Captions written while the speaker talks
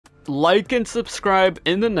Like and subscribe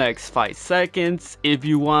in the next 5 seconds if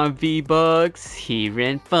you want V-Bucks here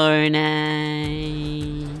in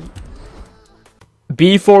Fortnite.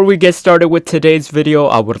 Before we get started with today's video,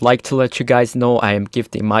 I would like to let you guys know I am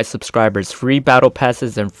gifting my subscribers free battle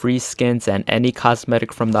passes and free skins and any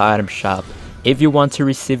cosmetic from the item shop. If you want to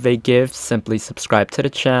receive a gift, simply subscribe to the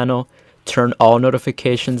channel, turn all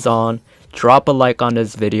notifications on, drop a like on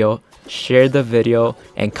this video, share the video,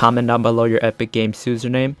 and comment down below your Epic Games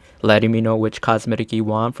username, letting me know which cosmetic you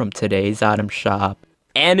want from today's item shop.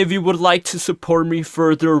 And if you would like to support me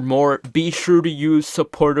furthermore, be sure to use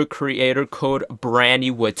supporter creator code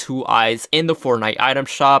Branny with 2 eyes in the Fortnite item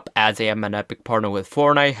shop, as I am an Epic partner with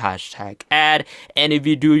Fortnite, #ad. And if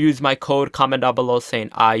you do use my code, comment down below saying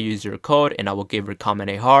I use your code and I will give your comment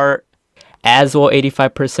a heart. As well,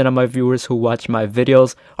 85% of my viewers who watch my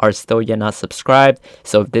videos are still yet not subscribed,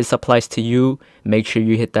 so if this applies to you, make sure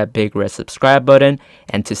you hit that big red subscribe button.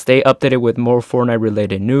 And to stay updated with more Fortnite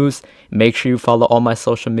related news, make sure you follow all my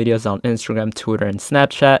social medias on Instagram, Twitter, and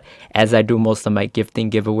Snapchat, as I do most of my gifting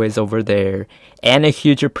giveaways over there. And a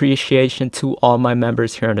huge appreciation to all my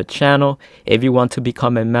members here on the channel. If you want to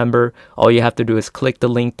become a member, all you have to do is click the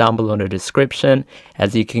link down below in the description,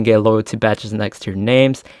 as you can get loyalty badges next to your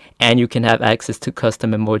names, and you can have access to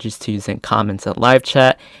custom emojis to use in comments and live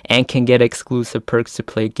chat, and can get exclusive perks to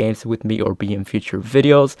play games with me or be in future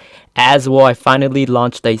videos. As well, I finally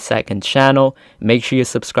launched a second channel. Make sure you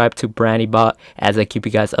subscribe to BrannyBot, as I keep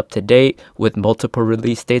you guys up to date with multiple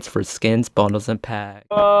release dates for skins, bundles, and packs.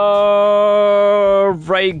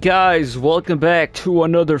 Alright guys, welcome back to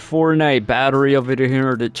another Fortnite battery over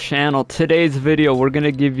here on the channel. Today's video, we're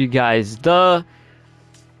gonna give you guys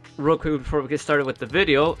real quick before we get started with the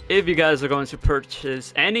video, if you guys are going to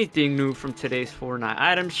purchase anything new from today's Fortnite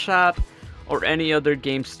item shop or any other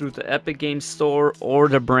games through the Epic Games Store or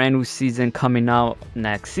the brand new season coming out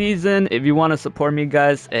next season, if you want to support me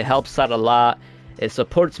guys, it helps out a lot. It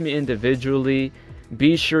supports me individually.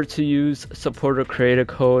 Be sure to use supporter creator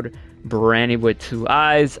code Branny with 2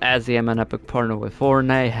 eyes, as I am an Epic partner with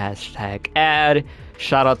Fortnite, #ad.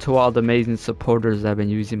 Shout out to all the amazing supporters that have been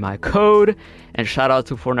using my code, and shout out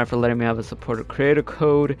to Fortnite for letting me have a supporter creator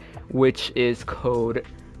code, which is code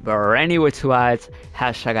Branny with 2 eyes,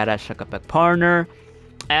 #Epic partner.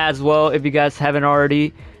 As well, if you guys haven't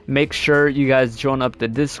already, make sure you guys join up the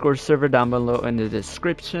Discord server down below in the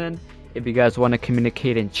description. If you guys want to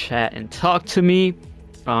communicate and chat and talk to me,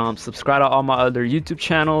 subscribe to all my other YouTube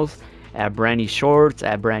channels at Branny Shorts,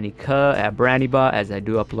 at Branny Cut, at BrannyBot, as I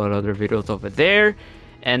do upload other videos over there.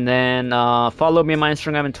 And then follow me on my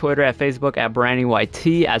Instagram and Twitter, at Facebook at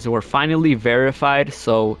BrannyYT, as we're finally verified,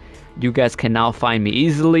 so you guys can now find me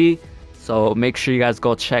easily. So make sure you guys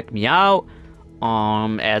go check me out,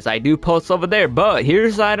 as I do post over there. But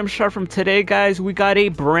here's the item shop from today guys. We got a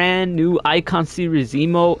brand new icon series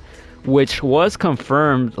emote, which was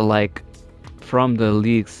confirmed like from the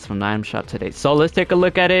leaks from the item shop today. So let's take a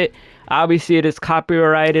look at it. Obviously it is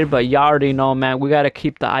copyrighted, but y'all already know, man, we gotta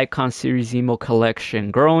keep the icon series emote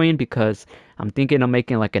collection growing, because I'm thinking of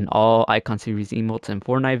making like an all icon series emotes in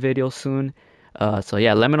Fortnite video soon. So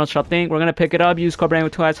yeah, let me know what y'all think. We're gonna pick it up. Use code Branny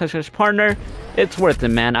with 2 eyes /partner. It's worth it,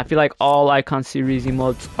 man. I feel like all icon series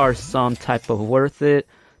emotes are some type of worth it,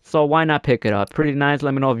 so why not pick it up? Pretty nice.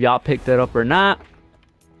 Let me know if y'all picked it up or not.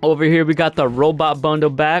 Over here we got the robot bundle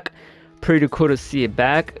back. Pretty cool to see it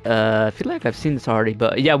back. I feel like I've seen this already,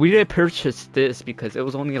 but yeah, we did purchase this because it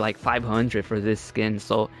was only like 500 for this skin,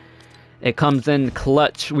 so it comes in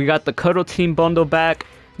clutch. We got the Cuddle Team bundle back.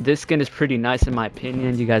 This skin is pretty nice in my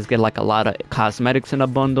opinion. You guys get like a lot of cosmetics in a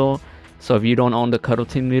bundle, so if you don't own the Cuddle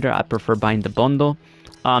Team leader, I prefer buying the bundle.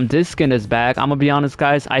 This skin is back. I'm gonna be honest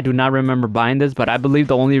guys, I do not remember buying this, but I believe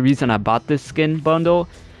the only reason I bought this skin bundle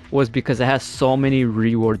was because it has so many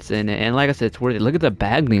rewards in it, and like I said, it's worth it. Look at the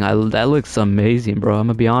bagling, that looks amazing, bro. I'm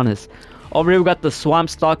gonna be honest. Over here we got the Swamp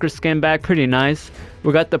Stalker skin back, pretty nice.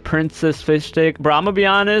 We got the Princess Fish Stick, bro. I'm gonna be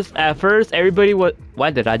honest, at first everybody was, why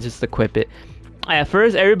did I just equip it? At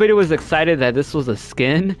first everybody was excited that this was a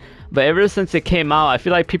skin, but ever since it came out, I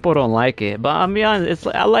feel like people don't like it. But I'm gonna be honest,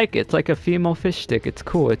 I like it. It's like a female fish stick. It's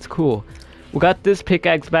cool, it's cool. We got this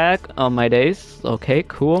pickaxe back on my days. Okay,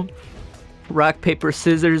 cool. Rock, paper,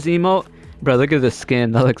 scissors emote. Bro, look at the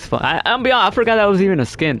skin. That looks fun. I'm be honest, I forgot that was even a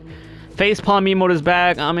skin. Facepalm emote is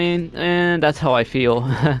back. I mean, that's how I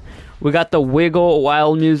feel. We got the Wiggle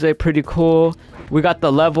Wild music. Pretty cool. We got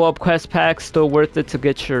the level up quest pack. Still worth it to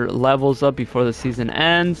get your levels up before the season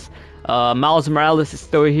ends. Miles Morales is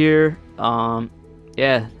still here.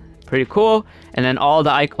 Yeah, pretty cool. And then all the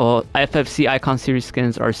FFC icon series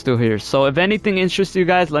skins are still here. So if anything interests you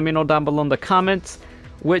guys, let me know down below in the comments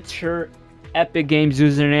which shirt Epic Games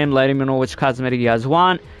username, letting me know which cosmetic you guys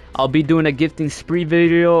want. I'll be doing a gifting spree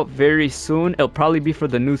video very soon. It'll probably be for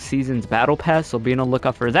the new season's battle pass, so be on the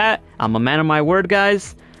lookout for that. I'm a man of my word,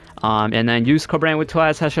 guys. And then use code brand with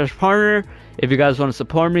twice #partner. If you guys want to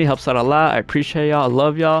support me, helps out a lot. I appreciate y'all. I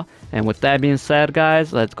love y'all. And with that being said,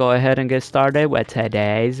 guys, let's go ahead and get started with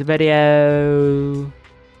today's video.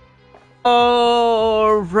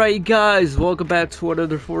 Alright guys, welcome back to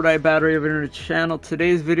another Fortnite Battery of Internet channel.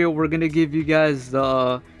 Today's video, we're going to give you guys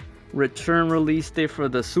the return release date for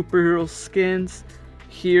the superhero skins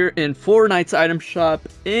here in Fortnite's item shop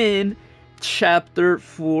in Chapter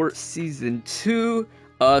 4 Season 2.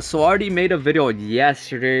 So I already made a video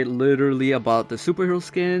yesterday literally about the superhero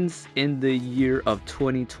skins in the year of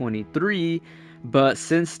 2023. But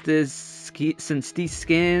since these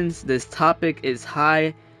skins, this topic is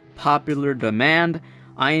high popular demand,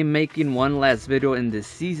 I am making one last video in this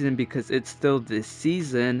season because it's still this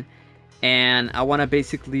season and I want to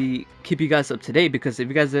basically keep you guys up to date, because if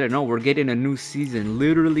you guys didn't know, we're getting a new season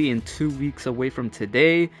literally in 2 weeks away from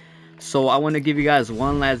today. So I want to give you guys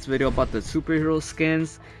one last video about the superhero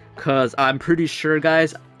skins, because I'm pretty sure,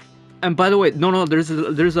 guys, and by the way,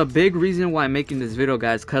 there's a big reason why I'm making this video,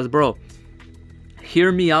 guys, because bro,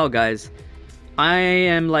 hear me out, guys. I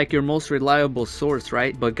am like your most reliable source,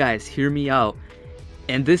 right? But guys, hear me out.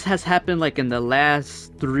 And this has happened like in the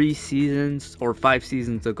last 3 seasons or 5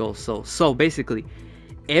 seasons ago. So basically,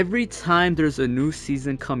 every time there's a new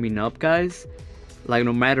season coming up, guys, like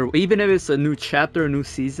no matter, even if it's a new chapter, a new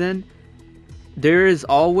season, there is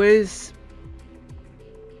always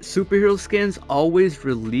superhero skins always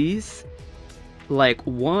release like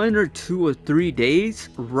 1 or 2 or 3 days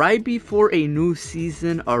right before a new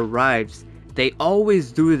season arrives. They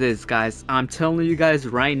always do this, guys. I'm telling you guys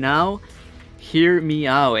right now, hear me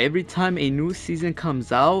out. Every time a new season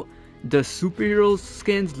comes out, the superhero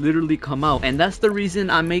skins literally come out. And that's the reason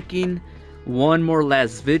I'm making one more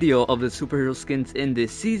last video of the superhero skins in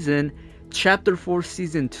this season, Chapter 4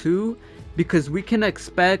 Season 2, because we can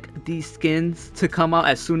expect these skins to come out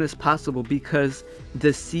as soon as possible, because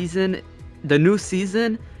the new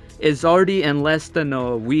season is already in less than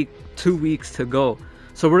a week, 2 weeks to go.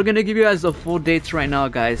 So we're gonna give you guys the full dates right now,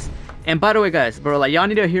 guys. And by the way, guys, bro, like y'all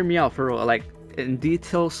need to hear me out for real. Like in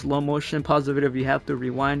detail, slow motion, pause the video if you have to,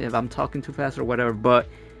 rewind if I'm talking too fast or whatever. But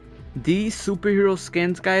these superhero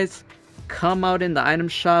skins, guys, come out in the item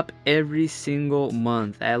shop every single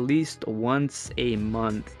month, at least once a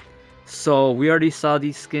month. So we already saw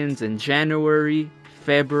these skins in January,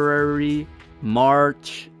 February,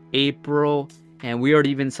 March, April, and we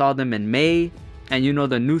already even saw them in May. And you know,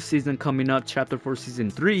 the new season coming up, Chapter 4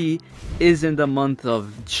 Season 3, is in the month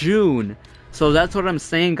of June. So that's what I'm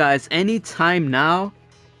saying, guys. Anytime now.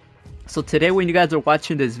 So today when you guys are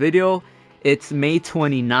watching this video, it's May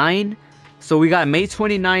 29. So we got May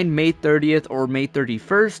 29, May 30th, or May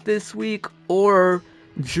 31st this week, or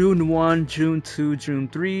June 1, June 2, June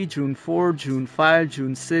 3, June 4, June 5,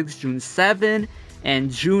 June 6, June 7,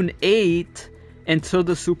 and June 8 until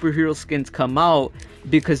the superhero skins come out,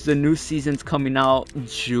 because the new season's coming out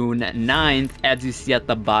June 9th, as you see at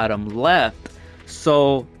the bottom left.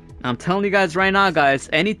 So I'm telling you guys right now, guys,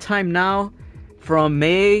 anytime now from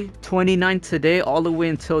May 29th today all the way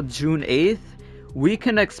until June 8th, we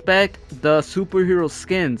can expect the superhero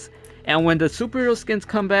skins. And when the superhero skins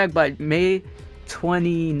come back by May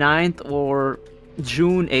 29th or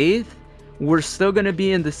June 8th, we're still gonna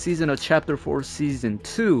be in the season of Chapter 4 Season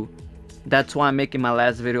 2. That's why I'm making my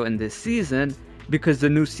last video in this season, because the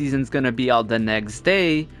new season's gonna be out the next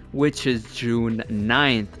day, which is June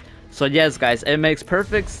 9th. So yes, guys, it makes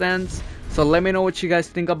perfect sense. So let me know what you guys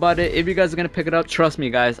think about it. If you guys are gonna pick it up, trust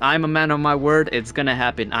me, guys, I'm a man of my word. It's gonna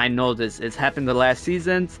happen. I know this. It's happened the last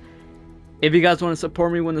seasons. If you guys want to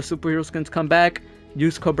support me when the superhero skins come back,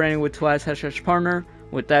 use code branding with twice #partner.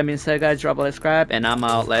 With that being said, guys, drop a like, subscribe, and I'm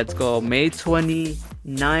out. Let's go. May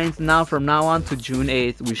 29th now, from now on to June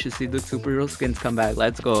 8th, we should see the superhero skins come back.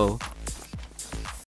 Let's go.